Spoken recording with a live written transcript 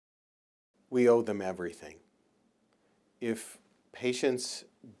We owe them everything. If patients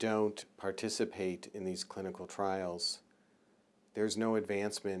don't participate in these clinical trials, there's no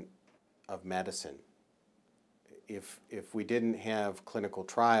advancement of medicine. If we didn't have clinical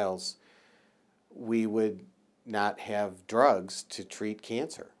trials, we would not have drugs to treat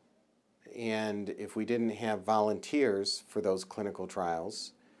cancer. And if we didn't have volunteers for those clinical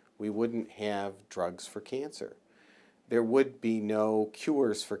trials, we wouldn't have drugs for cancer. There would be no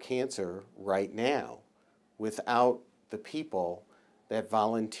cures for cancer right now without the people that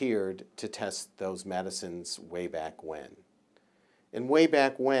volunteered to test those medicines way back when. And way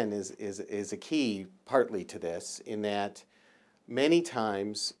back when is a key partly to this, in that many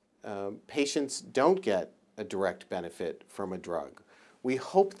times patients don't get a direct benefit from a drug. We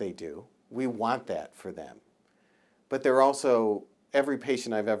hope they do. We want that for them. But they're also, every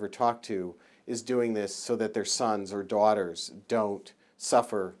patient I've ever talked to is doing this so that their sons or daughters don't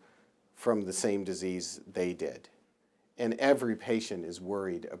suffer from the same disease they did. And every patient is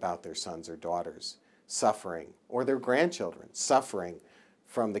worried about their sons or daughters suffering, or their grandchildren suffering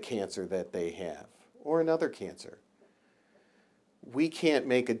from the cancer that they have, or another cancer. We can't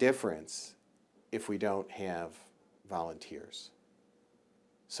make a difference if we don't have volunteers.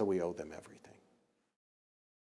 So we owe them everything.